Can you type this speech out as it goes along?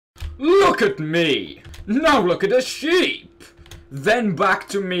Look at me! Now look at a sheep! Then back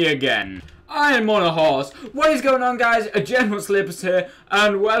to me again. I am on a horse. What is going on, guys? General Slippers here,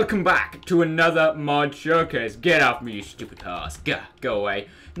 and welcome back to another mod showcase. Get off me, you stupid horse. Go away.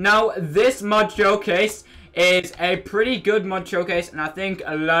 Now, this mod showcase is a pretty good mod showcase, and I think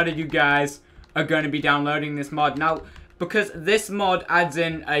a lot of you guys are going to be downloading this mod. Now, because this mod adds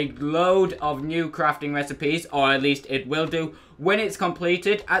in a load of new crafting recipes, or at least it will do when it's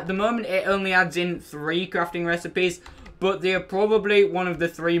completed. At the moment, it only adds in 3 crafting recipes, but they are probably one of the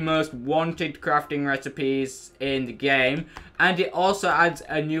 3 most wanted crafting recipes in the game. And it also adds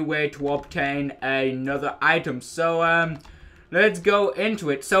a new way to obtain another item. So, let's go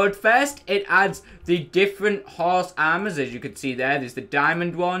into it. So, at first, it adds the different horse armors, as you can see there. There's the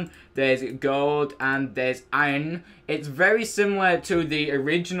diamond one, there's gold, and there's iron. It's very similar to the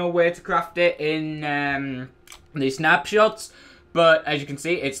original way to craft it in the snapshots. But as you can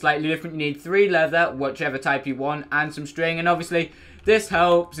see, it's slightly different. You need 3 leather, whichever type you want, and some string. And obviously, this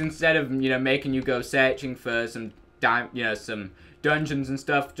helps instead of, making you go searching for some some dungeons and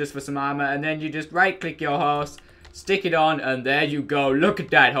stuff just for some armor. And then you just right-click your horse, stick it on, and there you go. Look at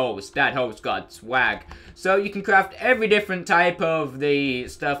that horse. That horse got swag. So you can craft every different type of the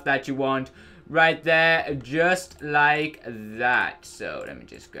stuff that you want right there, just like that. So let me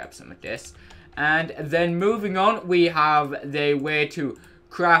just grab some of this. And then moving on, we have the way to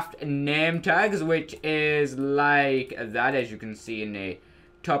craft name tags, which is like that, as you can see in the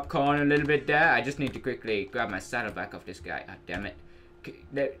top corner a little bit there. I just need to quickly grab my saddle back off this guy. God damn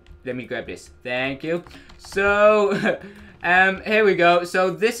it. Let me grab this. Thank you. So, here we go. So,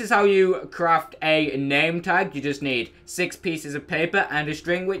 this is how you craft a name tag. You just need 6 pieces of paper and a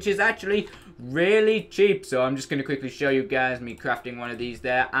string, which is actually really cheap. So, I'm just going to quickly show you guys me crafting one of these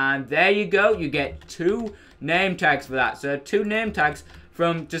there. And there you go. You get 2 name tags for that. So, 2 name tags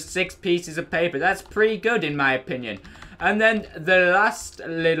from just 6 pieces of paper. That's pretty good, in my opinion. And then the last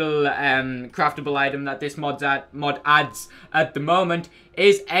little craftable item that this mod adds at the moment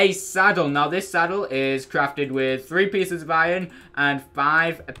is a saddle. Now, this saddle is crafted with 3 pieces of iron and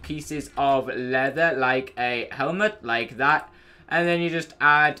 5 pieces of leather, like a helmet, like that. And then you just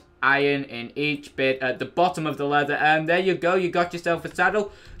add iron in each bit at the bottom of the leather, and there you go. You got yourself a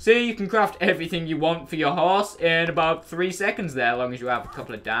saddle. So you can craft everything you want for your horse in about 3 seconds there, as long as you have a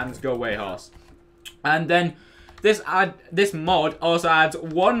couple of diamonds. Go away, horse. And then this mod also adds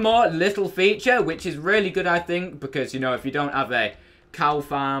one more little feature, which is really good, I think, because, if you don't have a cow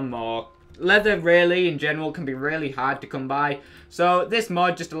farm, or leather really in general can be really hard to come by. So this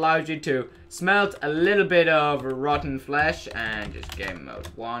mod just allows you to smelt a little bit of rotten flesh, and just game mode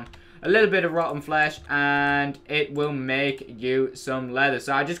 1. A little bit of rotten flesh, and it will make you some leather.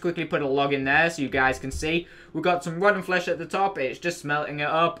 So I just quickly put a log in there so you guys can see. We've got some rotten flesh at the top. It's just smelting it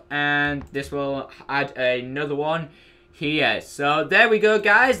up, and this will add another one here. So there we go,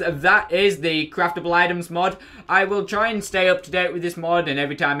 guys. That is the craftable items mod. I will try and stay up to date with this mod, and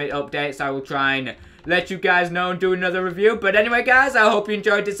every time it updates, I will try and let you guys know and do another review. But anyway, guys, I hope you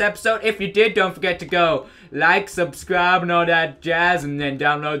enjoyed this episode. If you did, don't forget to go like, subscribe, and all that jazz, and then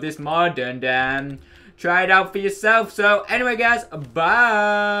download this mod and try it out for yourself. So anyway, guys,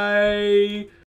 bye.